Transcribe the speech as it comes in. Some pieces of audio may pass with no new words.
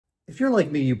If you're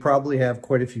like me, you probably have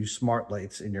quite a few smart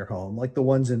lights in your home, like the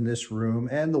ones in this room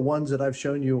and the ones that I've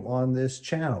shown you on this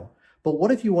channel. But what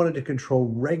if you wanted to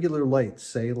control regular lights,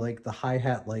 say like the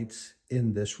hi-hat lights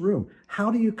in this room?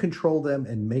 How do you control them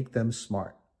and make them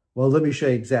smart? Well, let me show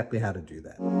you exactly how to do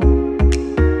that.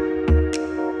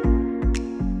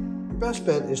 Your best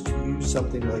bet is to use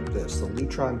something like this, the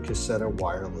Lutron Caseta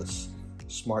wireless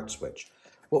smart switch.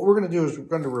 What we're going to do is we're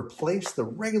going to replace the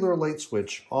regular light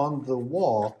switch on the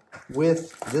wall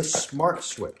with this smart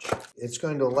switch. It's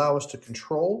going to allow us to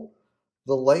control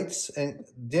the lights and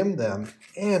dim them,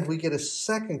 and we get a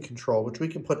second control, which we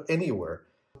can put anywhere.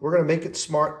 We're going to make it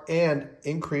smart and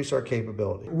increase our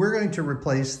capability. We're going to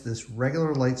replace this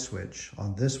regular light switch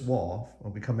on this wall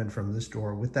when we come in from this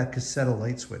door with that Caseta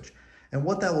light switch. And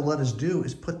what that will let us do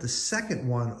is put the second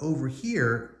one over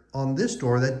here on this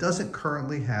door that doesn't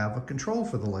currently have a control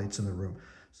for the lights in the room.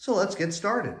 So let's get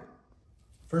started.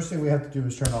 First thing we have to do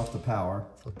is turn off the power.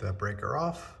 Flip that breaker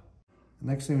off. The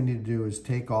next thing we need to do is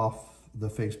take off the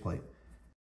faceplate.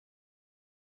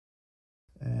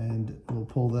 And we'll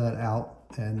pull that out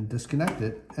and disconnect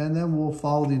it. And then we'll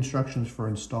follow the instructions for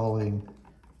installing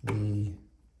the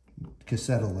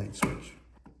Caseta light switch.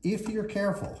 If you're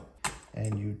careful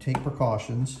and you take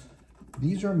precautions,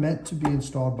 these are meant to be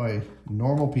installed by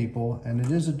normal people, and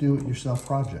it is a do-it-yourself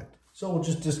project. So we'll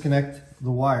just disconnect the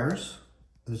wires.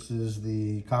 This is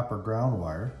the copper ground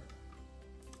wire.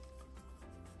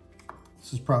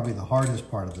 This is probably the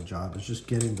hardest part of the job, is just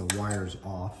getting the wires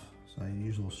off. So I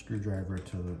use a little screwdriver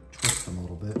to twist them a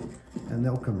little bit, and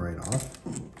they'll come right off.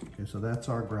 Okay, so that's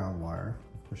our ground wire.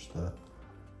 Push the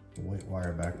white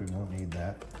wire back, we won't need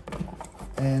that.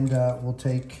 And we'll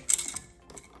take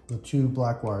the two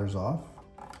black wires off.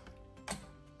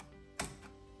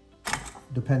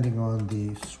 Depending on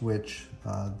the switch,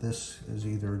 this is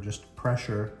either just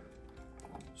pressure,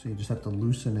 so you just have to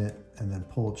loosen it and then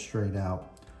pull it straight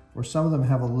out. Or some of them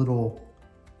have a little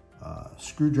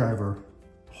screwdriver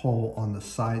hole on the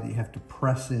side that you have to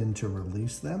press in to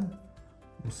release them.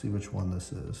 We'll see which one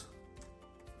this is.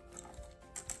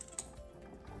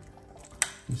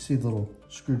 You see the little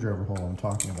screwdriver hole I'm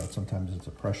talking about. Sometimes it's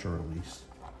a pressure release.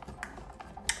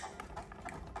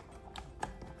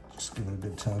 Just give it a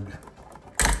good tug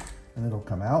and it'll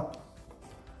come out.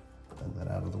 Get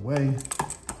that out of the way.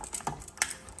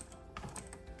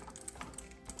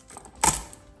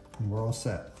 And we're all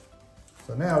set.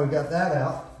 So now we got that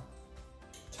out.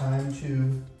 Time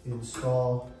to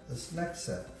install this next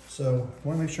set. So I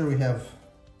want to make sure we have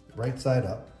right side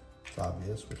up. It's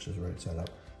obvious which is right side up.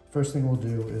 First thing we'll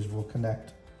do is we'll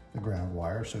connect the ground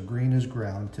wire. So green is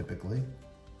ground typically.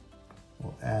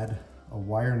 We'll add a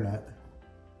wire nut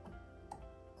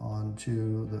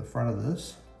onto the front of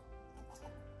this.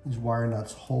 These wire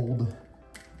nuts hold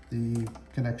the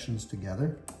connections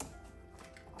together.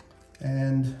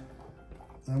 And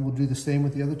then we'll do the same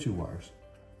with the other two wires.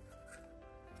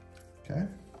 Okay.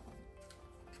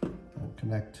 We'll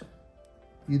connect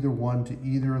either one to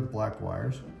either of the black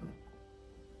wires.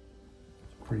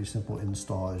 It's a pretty simple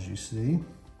install, as you see.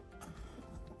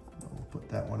 We'll put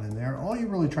that one in there. All you're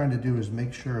really trying to do is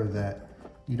make sure that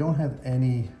you don't have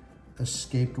any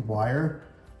escaped wire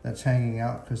that's hanging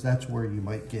out, because that's where you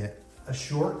might get a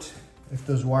short if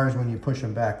those wires, when you push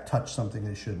them back, touch something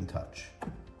they shouldn't touch.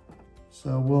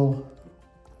 So we'll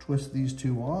twist these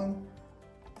two on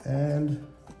and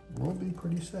we'll be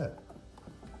pretty set.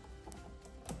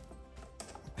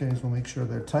 Okay, so we'll make sure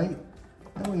they're tight,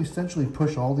 and we essentially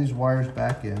push all these wires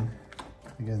back in.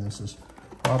 Again, this is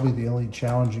probably the only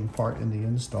challenging part in the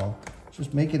install,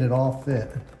 just making it all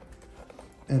fit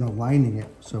and aligning it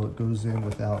so it goes in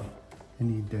without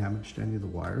any damage to any of the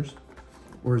wires,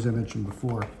 or as I mentioned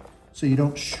before, so you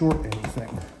don't short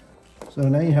anything. So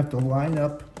now you have to line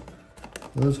up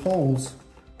those holes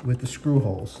with the screw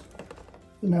holes.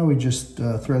 So now we just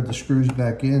thread the screws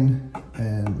back in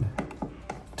and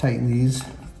tighten these.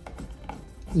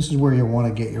 This is where you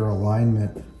want to get your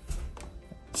alignment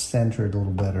centered a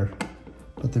little better.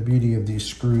 But the beauty of these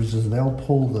screws is they'll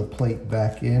pull the plate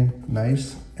back in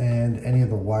nice, and any of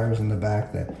the wires in the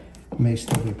back that may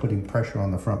still be putting pressure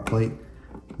on the front plate,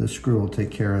 the screw will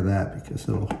take care of that, because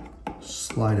it'll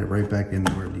slide it right back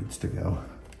into where it needs to go.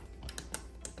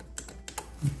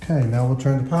 Okay, now we'll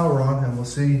turn the power on and we'll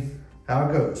see how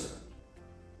it goes.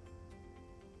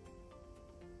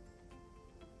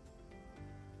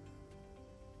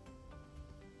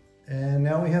 And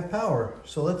now we have power.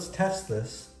 So let's test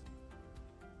this.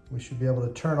 We should be able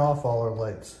to turn off all our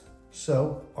lights.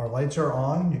 So our lights are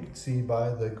on. You can see by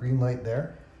the green light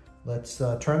there. Let's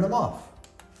turn them off.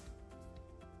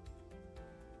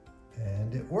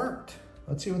 And it worked.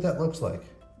 Let's see what that looks like.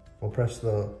 We'll press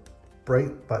the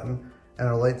bright button and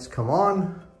our lights come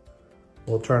on.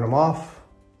 We'll turn them off.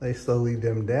 They slowly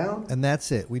dim down. And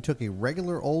that's it. We took a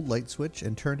regular old light switch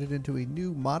and turned it into a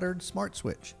new modern smart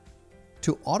switch.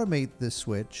 To automate this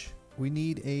switch, we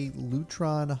need a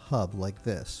Lutron hub like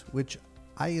this, which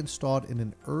I installed in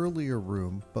an earlier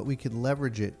room, but we can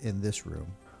leverage it in this room.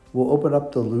 We'll open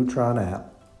up the Lutron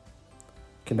app,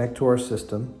 connect to our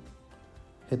system,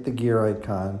 hit the gear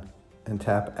icon, and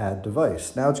tap Add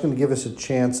Device. Now it's going to give us a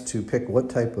chance to pick what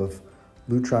type of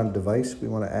Lutron device we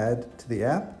want to add to the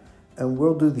app, and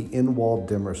we'll do the in-wall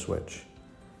dimmer switch.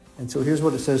 And so here's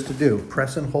what it says to do.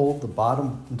 Press and hold the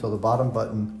bottom until the bottom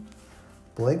button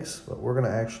blinks, but we're going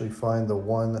to actually find the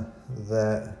one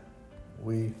that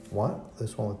we want,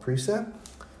 this one with preset.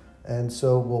 And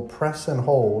so we'll press and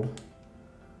hold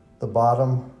the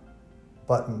bottom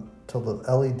button till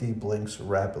the LED blinks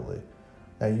rapidly.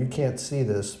 Now you can't see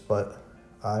this, but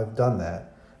I've done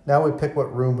that. Now we pick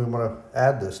what room we want to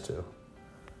add this to.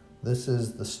 This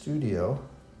is the studio,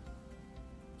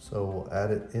 so we'll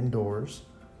add it indoors.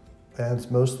 And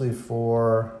it's mostly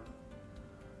for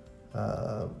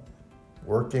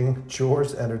working,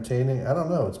 chores, entertaining. I don't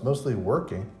know, it's mostly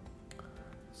working.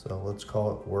 So let's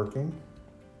call it working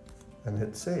and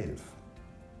hit save.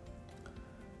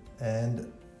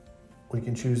 And we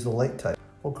can choose the light type.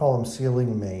 We'll call them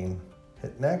ceiling main.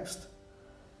 Hit next.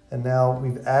 And now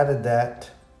we've added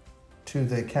that to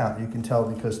the account. You can tell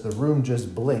because the room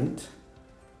just blinked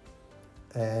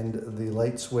and the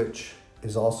light switch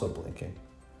is also blinking.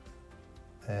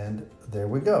 And there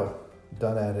we go,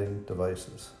 done adding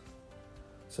devices.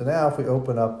 So now if we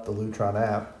open up the Lutron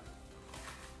app,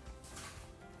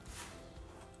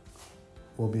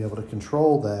 we'll be able to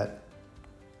control that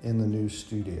in the new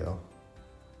studio.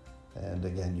 And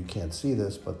again, you can't see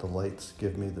this, but the lights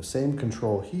give me the same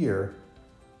control here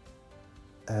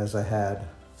as I had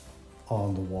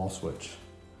on the wall switch.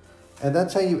 And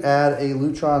that's how you add a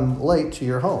Lutron light to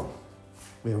your home.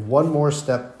 We have one more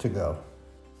step to go.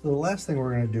 So the last thing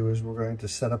we're going to do is we're going to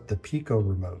set up the Pico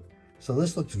Remote. So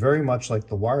this looks very much like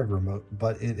the wired remote,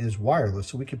 but it is wireless,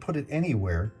 so we can put it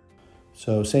anywhere.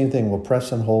 So same thing, we'll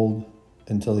press and hold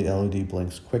until the LED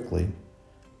blinks quickly.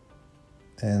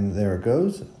 And there it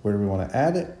goes. Where do we want to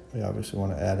add it? We obviously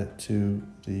want to add it to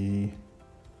the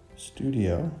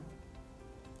studio.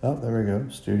 Oh, there we go,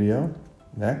 studio,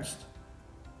 next.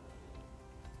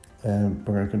 And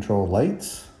we're going to control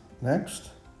lights, next.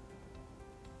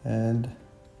 And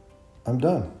I'm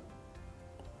done.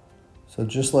 So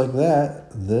just like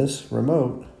that, this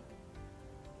remote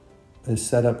is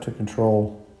set up to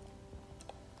control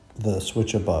the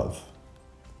switch above.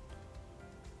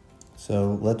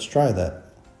 So let's try that.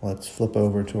 Let's flip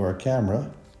over to our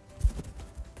camera.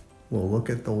 We'll look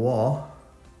at the wall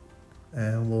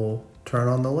and we'll turn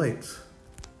on the lights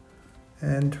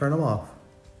and turn them off.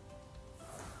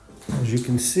 As you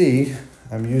can see,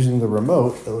 I'm using the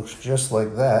remote. It looks just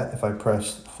like that. If I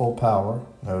press full power,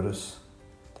 notice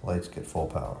the lights get full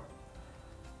power.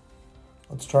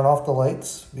 Let's turn off the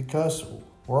lights because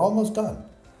we're almost done.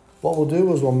 What we'll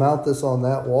do is we'll mount this on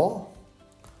that wall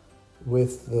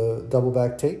with the double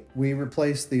back tape. We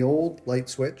replaced the old light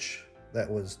switch that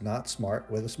was not smart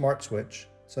with a smart switch.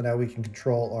 So now we can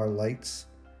control our lights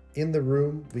in the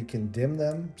room. We can dim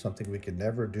them, something we could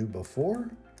never do before.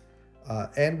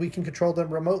 And we can control them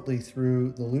remotely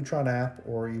through the Lutron app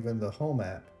or even the Home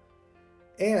app.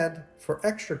 And for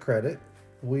extra credit,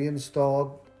 we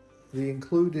installed the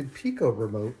included Pico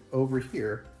Remote over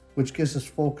here, which gives us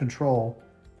full control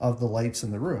of the lights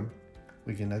in the room.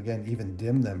 We can, again, even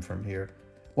dim them from here.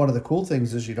 One of the cool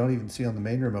things is you don't even see on the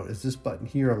main remote is this button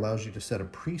here allows you to set a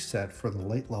preset for the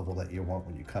light level that you want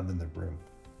when you come in the room.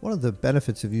 One of the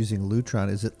benefits of using Lutron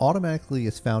is it automatically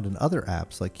is found in other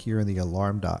apps, like here in the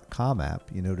alarm.com app.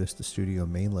 You notice the studio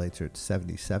main lights are at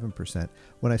 77%.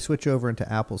 When I switch over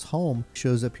into Apple's Home, it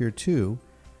shows up here too.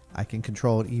 I can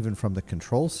control it even from the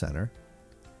control center.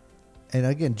 And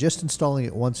again, just installing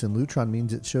it once in Lutron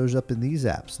means it shows up in these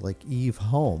apps like Eve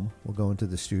Home. We'll go into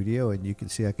the studio and you can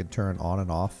see I can turn on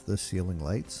and off the ceiling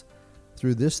lights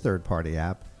through this third-party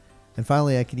app. And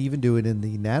finally, I can even do it in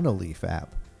the Nanoleaf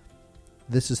app.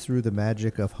 This is through the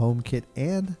magic of HomeKit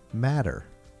and Matter.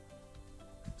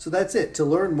 So that's it. To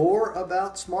learn more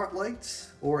about smart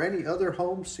lights or any other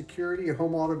home security or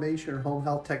home automation or home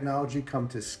health technology, come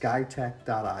to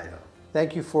skytech.io.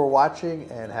 Thank you for watching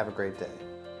and have a great day.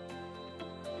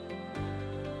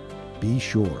 Be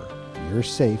sure you're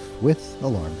safe with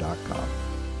alarm.com.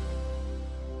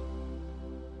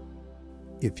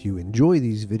 If you enjoy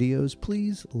these videos,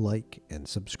 please like and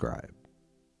subscribe.